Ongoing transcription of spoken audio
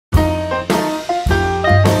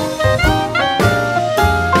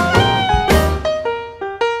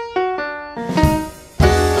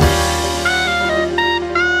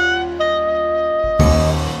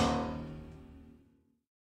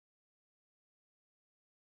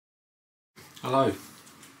Hello.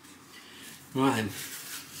 Right then,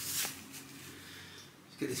 let's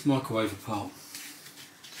get this microwave apart.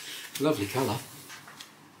 Lovely colour.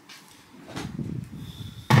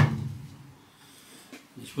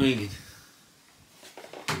 It's raining.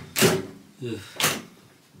 Ugh.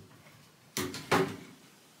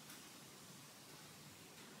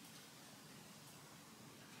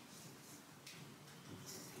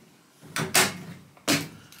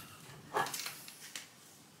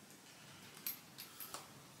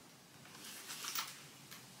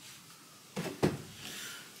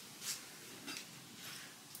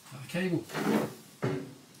 Cable.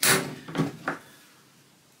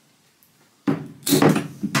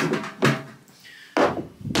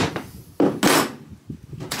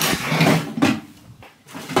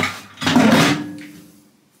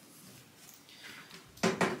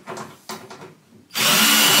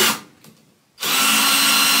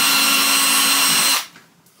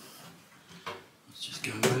 Let's just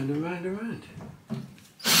go round and round and round.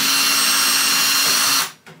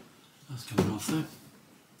 That's coming off there.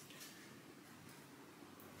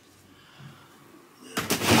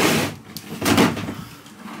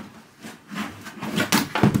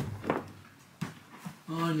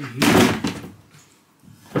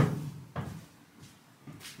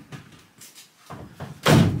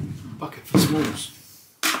 Bucket for smalls.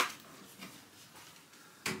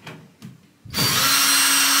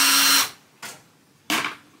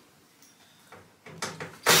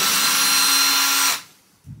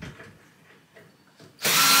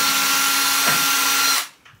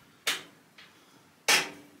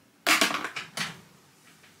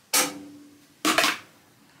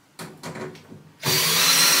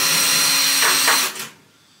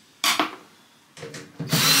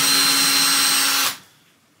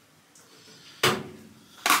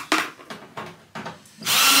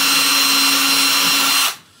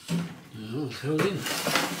 Held in.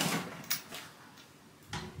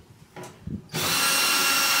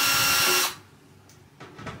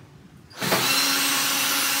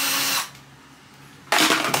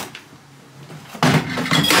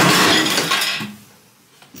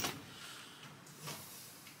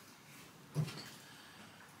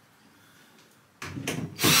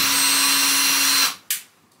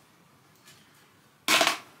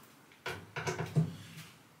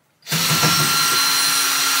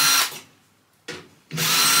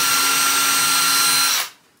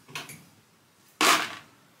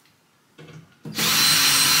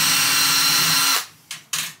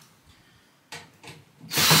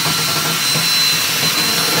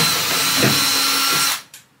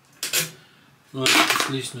 Right, just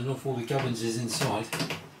loosening off all the gubbins is inside.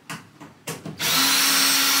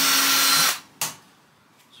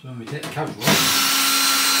 So when we take the cover off,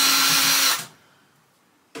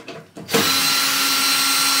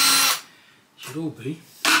 it should all be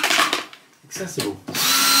accessible.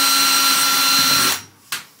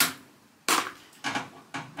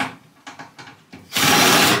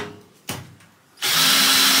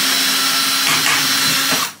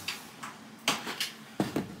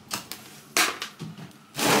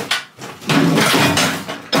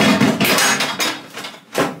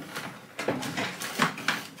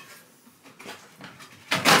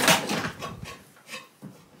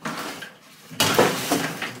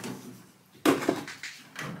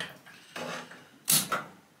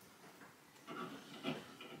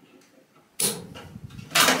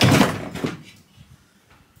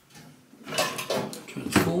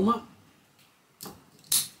 Transformer,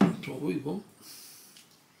 that's what we want.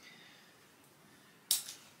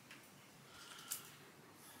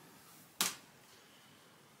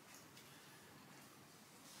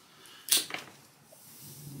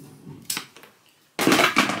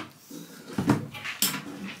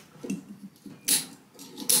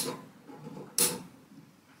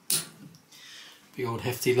 Big old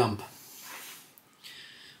hefty lump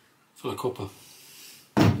full of copper.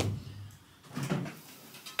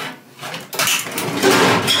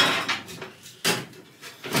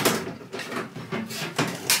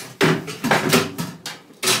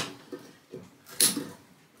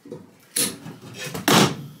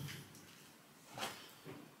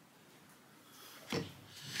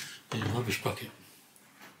 In a rubbish bucket.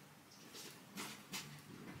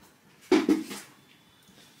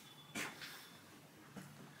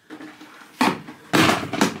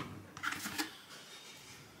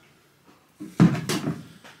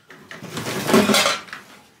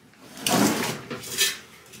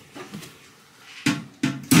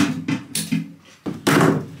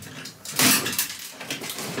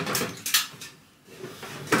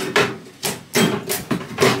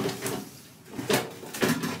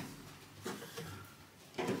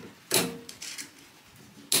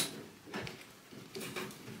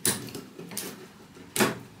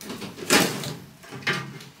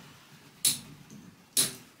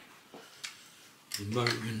 the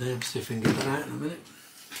motor in there, see if we can get that out in a minute.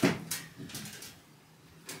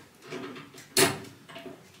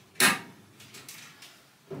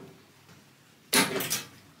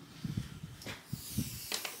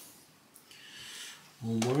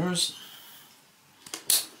 More wires.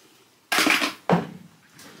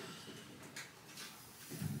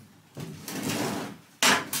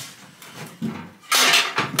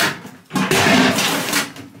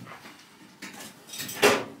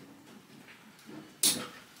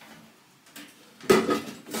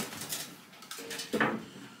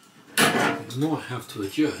 We might have to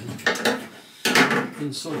adjourn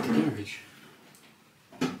inside the garage.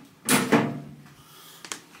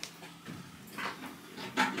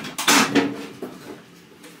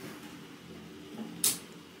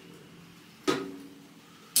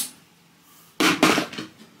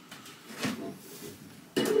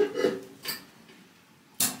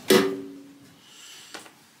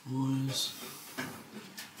 Wires.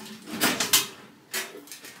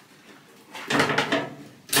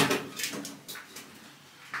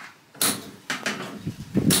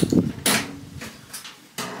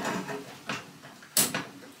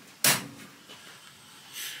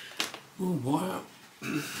 Oh, wow.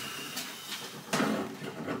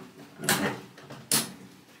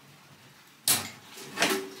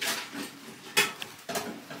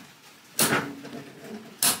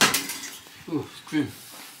 Oh, it's grim.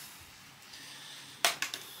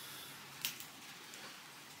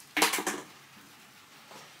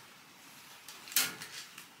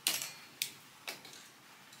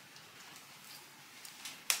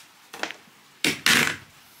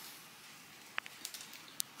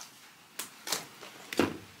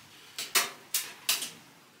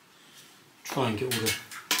 Try and get all the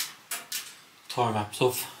tie wraps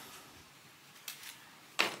off.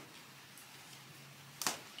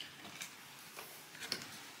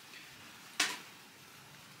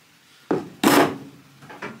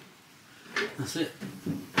 That's it.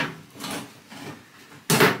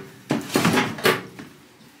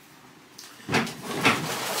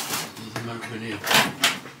 There's the motor in here.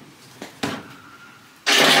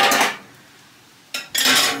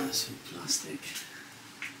 That's some plastic.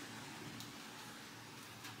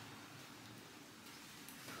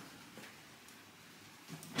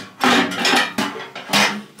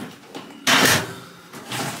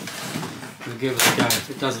 We'll give it a go. If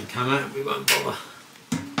it doesn't come out, we won't bother.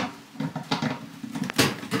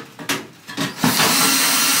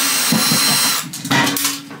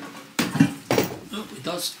 Oh, it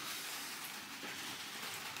does.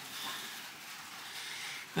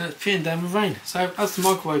 And it's peeing down with rain. So that's the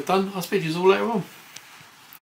microwave done. I'll speak to you all later on.